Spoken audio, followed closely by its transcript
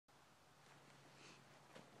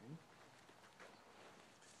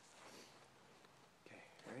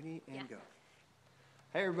Ready and go.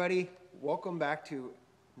 Hi everybody, welcome back to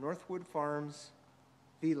Northwood Farms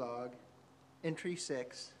Vlog, entry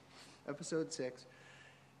 6, episode 6.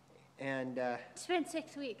 And it's been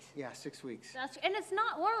 6 weeks. Yeah, 6 weeks. And it's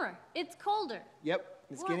not warmer, it's colder. Yep,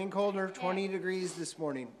 it's getting colder, 20 degrees this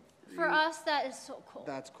morning. For us, that is so cold.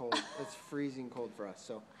 That's cold. It's freezing cold for us.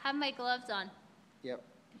 So have my gloves on. Yep.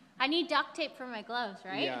 I need duct tape for my gloves,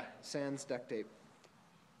 right? Yeah, sans duct tape.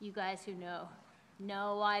 You guys who know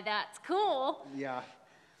why that's cool. Yeah.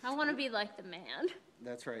 I want to be like the man.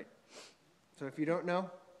 That's right. So if you don't know,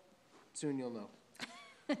 soon you'll know.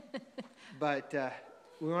 But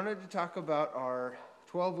we wanted to talk about our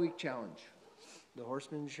 12-week challenge, the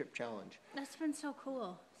Horsemanship Challenge. That's been so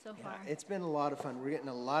cool so far. It's been a lot of fun. We're getting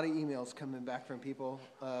a lot of emails coming back from people,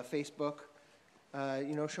 Facebook,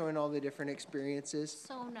 showing all the different experiences.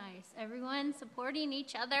 So nice. Everyone supporting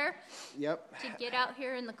each other. Yep. To get out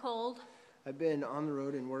here in the cold. I've been on the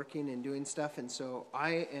road and working and doing stuff, and so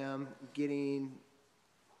I am getting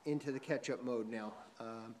into the catch-up mode now.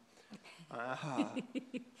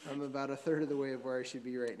 I'm about a third of the way of where I should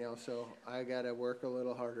be right now, so I got to work a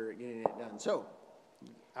little harder at getting it done. So,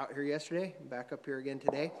 out here yesterday, back up here again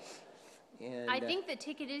today. And I think the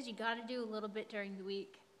ticket is you got to do a little bit during the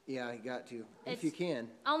week. Yeah, you got to, if you can.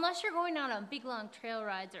 Unless you're going on a big, long trail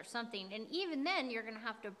rides or something, and even then, you're going to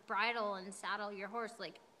have to bridle and saddle your horse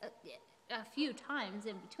like a few times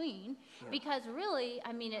in between, because really,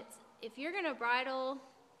 I mean, if you're gonna bridle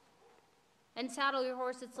and saddle your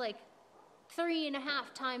horse, it's like 3.5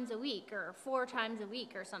 times a week or 4 times a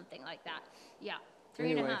week or something like that. Yeah, 3.5.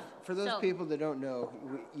 Anyway, for those people that don't know,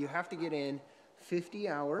 you have to get in 50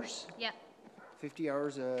 hours. Yeah. 50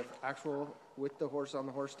 hours of actual with the horse on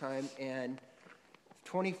the horse time, and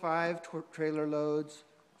 25 trailer loads,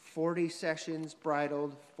 40 sessions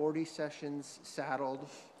bridled, 40 sessions saddled.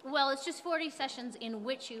 Well, it's just 40 sessions in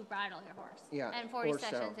which you bridle your horse. Yeah. And 40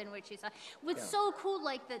 sessions in which you saddle. What's so cool,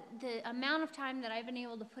 like the amount of time that I've been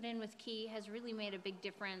able to put in with Key has really made a big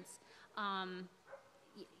difference.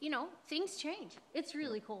 Things change. It's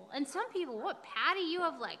really cool. And some people, Patty, you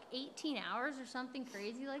have like 18 hours or something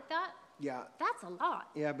crazy like that? Yeah. That's a lot.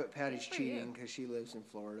 Yeah, but Patty's cheating because she lives in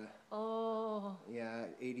Florida. Oh. Yeah,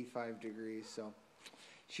 85 degrees, so.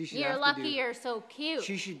 You're lucky you're so cute.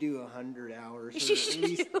 She should do 100 hours, or at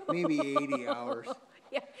least maybe 80 hours.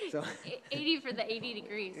 Yeah, so 80 for the 80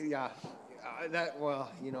 degrees. Yeah,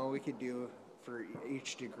 we could do for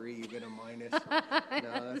each degree you get a minus.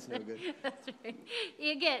 No, that's no good. That's right.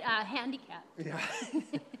 You get a handicap. Yeah.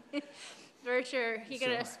 For sure. You're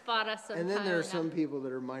going to spot us sometime. And then there are some people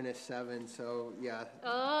that are -7, so yeah.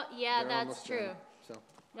 Oh, yeah, that's true. Done, so.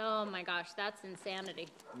 Oh my gosh, that's insanity.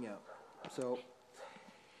 Yeah, so.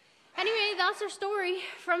 Anyway, that's our story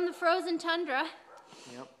from the frozen tundra.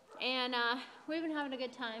 Yep. And we've been having a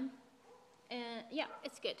good time. And yeah,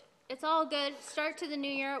 it's good. It's all good. Start to the new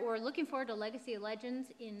year. We're looking forward to Legacy of Legends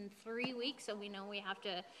in 3 weeks, so we know we have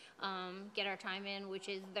to get our time in, which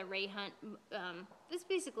is the Ray Hunt. This is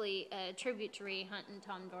basically a tribute to Ray Hunt and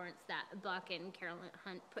Tom Dorrance that Buck and Carolyn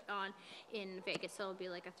Hunt put on in Vegas. So it'll be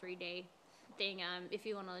like a 3-day thing. If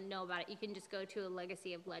you want to know about it, you can just go to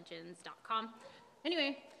legacyoflegends.com.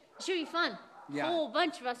 Anyway. It should be fun. Yeah. A whole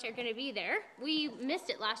bunch of us are going to be there. We missed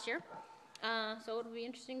it last year, so it'll be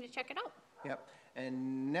interesting to check it out. Yep.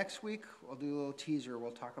 And next week, we'll do a little teaser.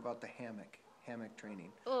 We'll talk about the hammock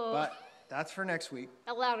training. Oh. But that's for next week.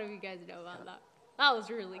 A lot of you guys know about that. That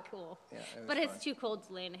was really cool. Yeah, but fun. It's too cold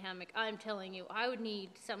to lay in a hammock. I'm telling you, I would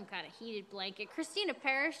need some kind of heated blanket. Christina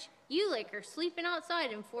Parrish, you are sleeping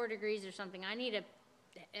outside in 4 degrees or something. I need a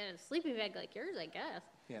sleeping bag like yours, I guess.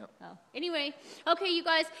 Yeah. Oh. Anyway, okay, you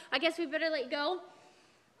guys, I guess we better let you go.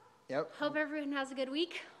 Yep. Hope everyone has a good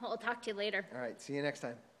week. I'll talk to you later. All right, see you next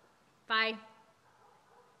time. Bye.